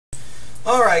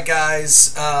Alright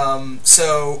guys,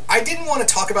 so I didn't want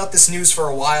to talk about this news for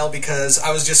a while because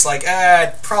I was just like,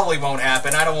 it probably won't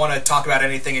happen. I don't want to talk about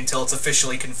anything until it's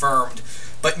officially confirmed.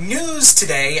 But news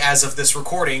today, as of this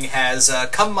recording, has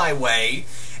come my way,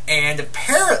 and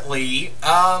apparently,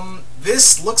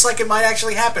 this looks like it might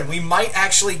actually happen. We might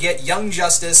actually get Young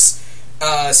Justice,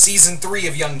 Season 3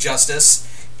 of Young Justice,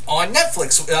 on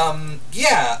Netflix.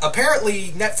 Yeah, apparently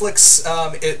Netflix,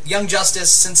 Young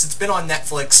Justice, since it's been on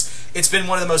Netflix, it's been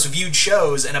one of the most viewed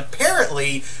shows, and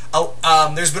apparently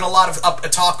there's been a lot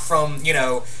of talk from,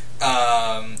 Greg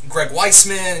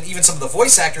Weisman, and even some of the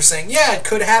voice actors saying, yeah, it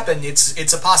could happen,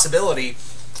 it's a possibility.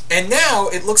 And now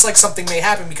it looks like something may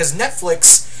happen because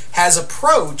Netflix has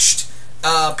approached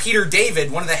Peter David,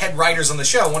 one of the head writers on the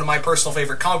show, one of my personal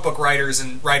favorite comic book writers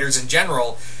and writers in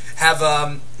general, have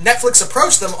Netflix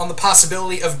approached them on the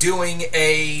possibility of doing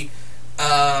a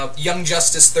Young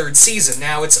Justice third season.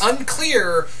 Now, it's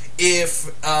unclear if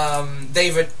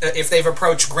they've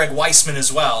approached Greg Weisman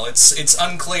as well. It's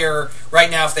unclear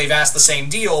right now if they've asked the same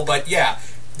deal, but yeah,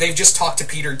 they've just talked to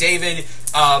Peter David.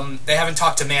 They haven't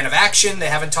talked to Man of Action. They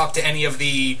haven't talked to any of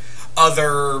the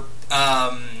other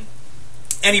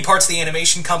any parts of the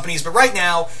animation companies. But right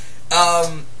now,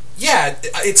 yeah,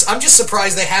 I'm just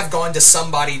surprised they have gone to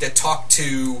somebody to talk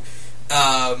to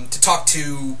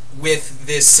with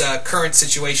this current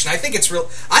situation. I think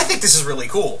this is really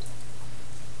cool.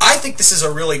 I think this is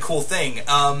a really cool thing.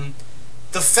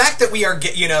 The fact that we are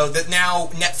that now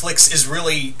Netflix is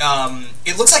really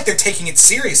it looks like they're taking it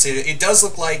seriously. It does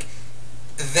look like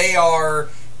they are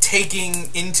taking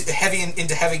into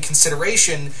heavy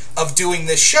consideration of doing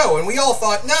this show, and we all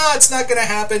thought, nah, it's not going to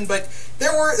happen. But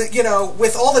there were,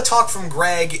 with all the talk from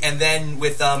Greg, and then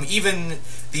with even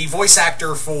the voice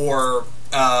actor for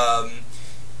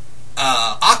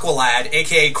Aqualad,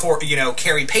 aka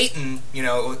Carrie Payton,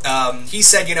 he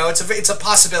said, it's a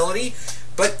possibility.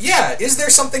 But yeah, is there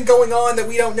something going on that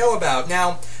we don't know about?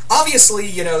 Now,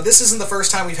 obviously, this isn't the first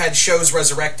time we've had shows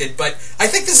resurrected, but I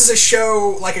think this is a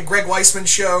show, like a Greg Weisman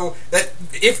show, that,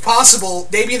 if possible,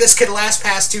 maybe this could last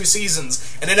past 2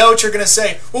 seasons. And I know what you're going to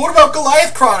say, well, what about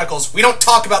Goliath Chronicles? We don't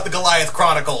talk about the Goliath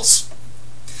Chronicles.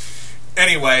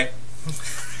 Anyway.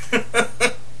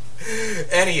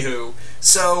 Anywho,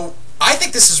 so I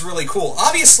think this is really cool.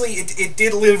 Obviously, it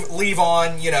did leave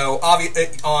on,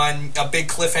 on a big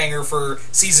cliffhanger for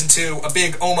Season 2, a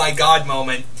big oh my god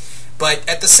moment. But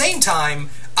at the same time,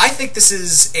 I think this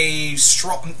is a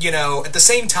strong, at the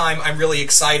same time, I'm really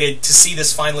excited to see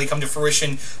this finally come to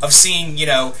fruition, of seeing,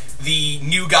 the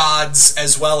new gods,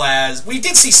 as well as, we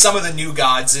did see some of the new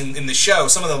gods in the show,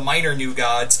 some of the minor new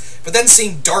gods, but then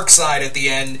seeing Darkseid at the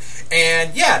end,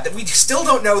 and yeah, that we still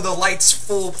don't know the Light's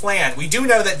full plan. We do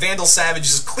know that Vandal Savage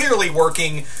is clearly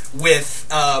working with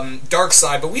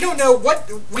Darkseid, but we don't know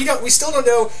we still don't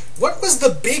know what was the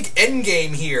big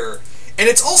endgame here. And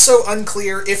it's also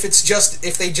unclear if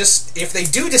if they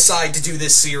do decide to do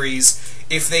this series,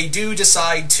 if they do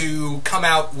decide to come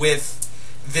out with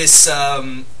this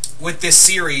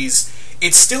series,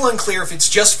 it's still unclear if it's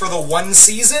just for the 1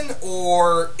 season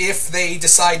or if they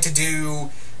decide to do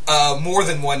more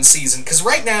than 1 season. Because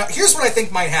right now, here's what I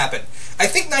think might happen. I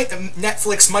think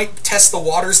Netflix might test the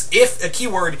waters, if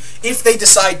they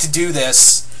decide to do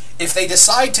this. If they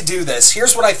decide to do this,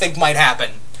 here's what I think might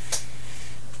happen.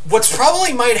 What's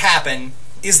probably might happen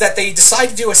is that they decide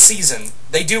to do a season.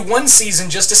 They do 1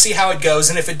 season just to see how it goes,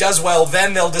 and if it does well,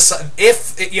 then they'll decide,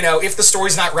 if the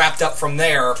story's not wrapped up from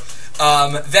there,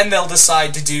 then they'll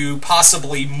decide to do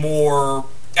possibly more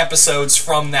episodes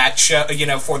from that show,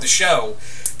 for the show.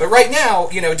 But right now,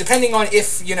 depending on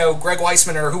if, Greg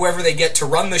Weisman or whoever they get to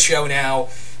run the show now,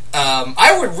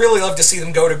 I would really love to see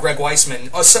them go to Greg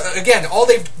Weisman. So, again, all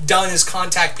they've done is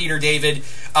contact Peter David.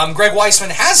 Greg Weisman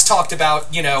has talked about,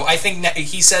 I think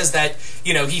he says that,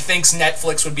 he thinks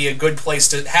Netflix would be a good place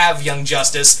to have Young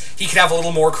Justice. He could have a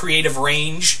little more creative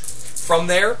range from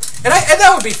there, and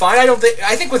that would be fine.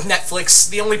 I think with Netflix,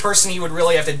 the only person he would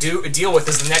really have to deal with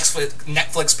is the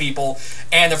Netflix people,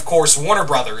 and of course Warner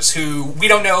Brothers, who we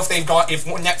don't know if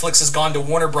Netflix has gone to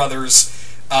Warner Brothers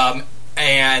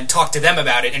and talk to them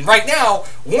about it. And right now,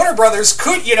 Warner Brothers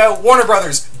could, Warner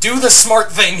Brothers, do the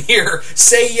smart thing here.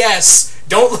 Say yes.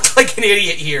 Don't look like an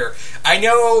idiot here. I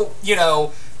know,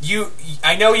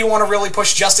 I know you want to really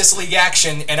push Justice League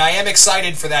action, and I am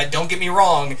excited for that, don't get me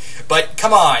wrong, but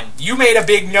come on, you made a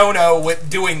big no-no with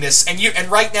doing this, and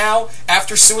right now,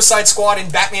 after Suicide Squad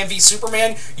and Batman v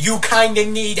Superman, you kinda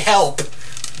need help.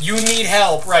 You need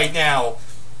help right now.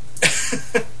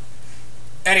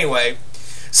 Anyway,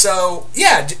 so,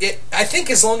 yeah, I think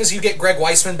as long as you get Greg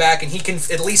Weisman back and he can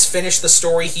at least finish the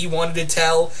story he wanted to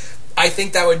tell, I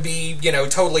think that would be,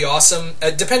 totally awesome,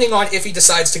 depending on if he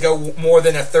decides to go more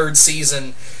than a third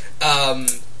season.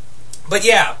 But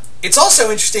yeah, it's also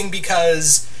interesting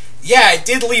because, yeah, it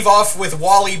did leave off with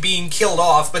Wally being killed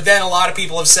off, but then a lot of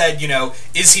people have said,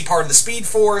 is he part of the Speed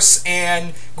Force?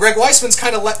 And Greg Weisman's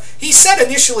kind of he said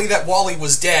initially that Wally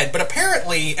was dead, but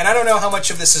apparently, and I don't know how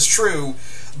much of this is true,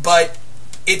 but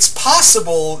it's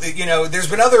possible, there's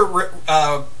been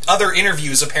other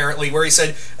interviews apparently where he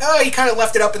said, he kind of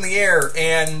left it up in the air,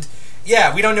 and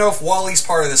yeah, we don't know if Wally's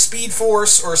part of the Speed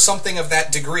Force or something of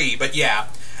that degree, but yeah.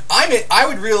 I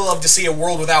would really love to see a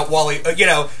world without Wally.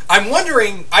 I'm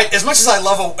wondering, as much as I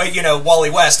love, Wally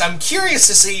West, I'm curious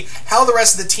to see how the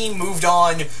rest of the team moved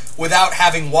on without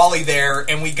having Wally there,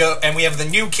 and we have the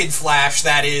new Kid Flash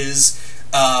that is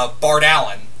Bart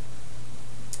Allen.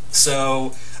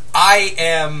 So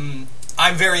I'm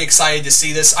very excited to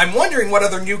see this. I'm wondering what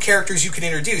other new characters you can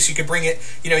introduce. You could bring it,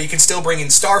 you can still bring in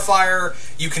Starfire.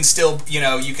 You can still,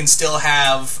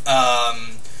 have.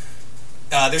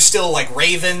 There's still, like,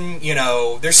 Raven,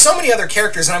 there's so many other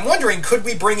characters, and I'm wondering, could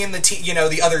we bring in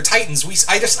the other Titans?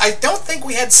 I don't think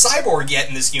we had Cyborg yet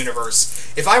in this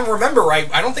universe. If I remember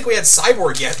right, I don't think we had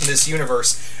Cyborg yet in this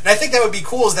universe. And I think that would be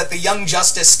cool, is that the Young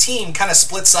Justice team kind of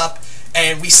splits up,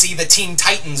 and we see the Teen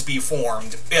Titans be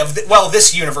formed. Well,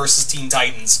 this universe's Teen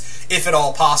Titans, if at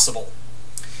all possible.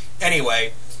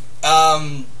 Anyway,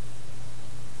 and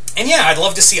yeah, I'd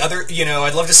love to see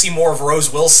I'd love to see more of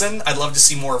Rose Wilson. I'd love to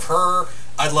see more of her.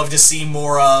 I'd love to see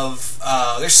more of,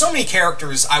 there's so many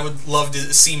characters I would love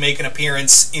to see make an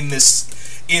appearance in this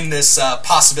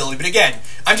possibility. But again,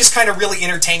 I'm just kind of really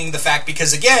entertaining the fact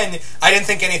because, again, I didn't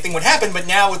think anything would happen, but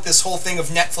now with this whole thing of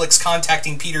Netflix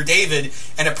contacting Peter David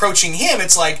and approaching him,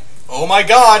 it's like, oh my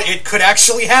god, it could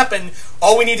actually happen.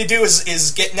 All we need to do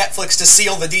is get Netflix to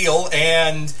seal the deal,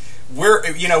 and we're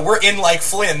in like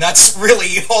Flynn. That's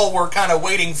really all we're kind of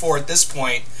waiting for at this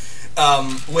point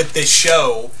with this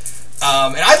show.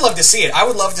 And I'd love to see it. I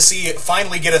would love to see it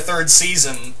finally get a third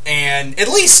season, and at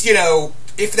least,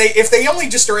 if they only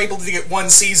just are able to get one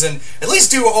season, at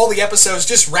least do all the episodes,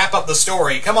 just wrap up the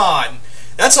story. Come on.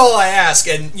 That's all I ask,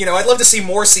 and, I'd love to see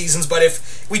more seasons, but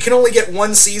if we can only get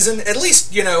one season, at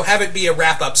least, have it be a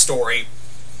wrap-up story.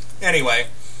 Anyway.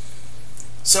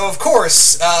 So, of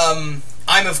course,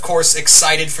 I'm, of course,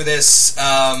 excited for this.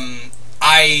 I've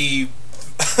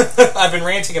been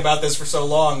ranting about this for so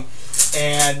long.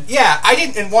 And, yeah, I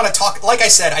didn't want to talk, like I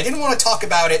said, I didn't want to talk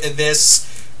about this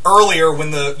earlier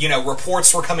when the,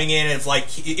 reports were coming in of,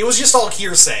 like, it was just all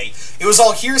hearsay. It was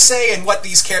all hearsay and what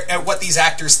these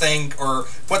actors think, or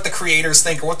what the creators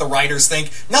think, or what the writers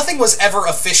think. Nothing was ever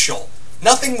official.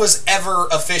 Nothing was ever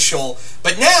official.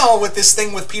 But now, with this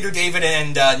thing with Peter David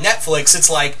and Netflix, it's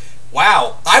like,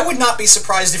 wow, I would not be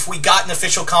surprised if we got an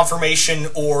official confirmation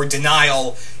or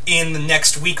denial in the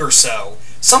next week or so.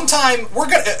 Sometime,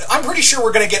 I'm pretty sure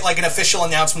we're gonna get like an official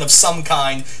announcement of some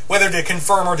kind, whether to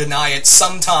confirm or deny it,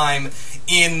 sometime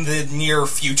in the near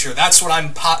future. That's what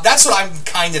I'm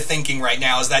kind of thinking right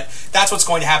now, is that's what's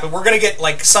going to happen. We're gonna get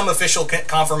like some official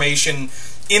confirmation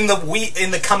in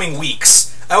the coming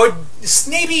weeks. I would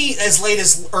maybe as late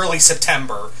as early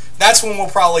September. That's when we'll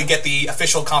probably get the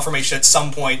official confirmation at some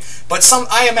point. But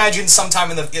I imagine sometime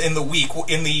in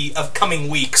the upcoming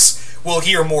weeks, we'll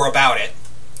hear more about it.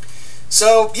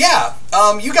 So, yeah,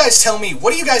 you guys tell me,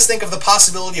 what do you guys think of the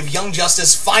possibility of Young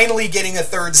Justice finally getting a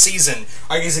third season?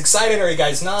 Are you guys excited, or are you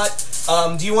guys not?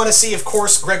 Do you want to see, of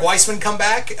course, Greg Weisman come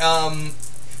back?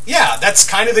 Yeah, that's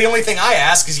kind of the only thing I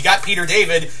ask, is you got Peter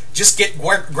David, just get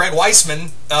Greg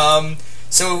Weisman,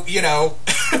 so,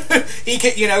 he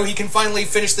can finally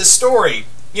finish this story.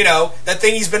 That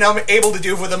thing he's been able to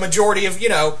do with a majority of, he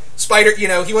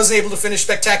wasn't able to finish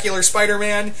Spectacular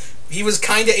Spider-Man. He was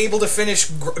kind of able to finish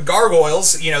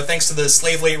Gargoyles, thanks to the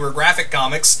Slave Labor graphic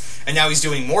comics, and now he's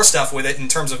doing more stuff with it in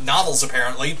terms of novels,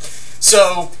 apparently.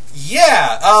 So,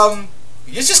 yeah,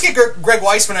 just get Greg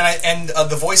Weisman and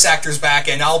the voice actors back,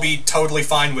 and I'll be totally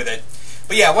fine with it.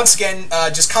 But yeah, once again,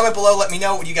 just comment below, let me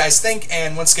know what you guys think,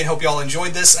 and once again, hope you all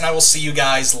enjoyed this, and I will see you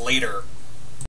guys later.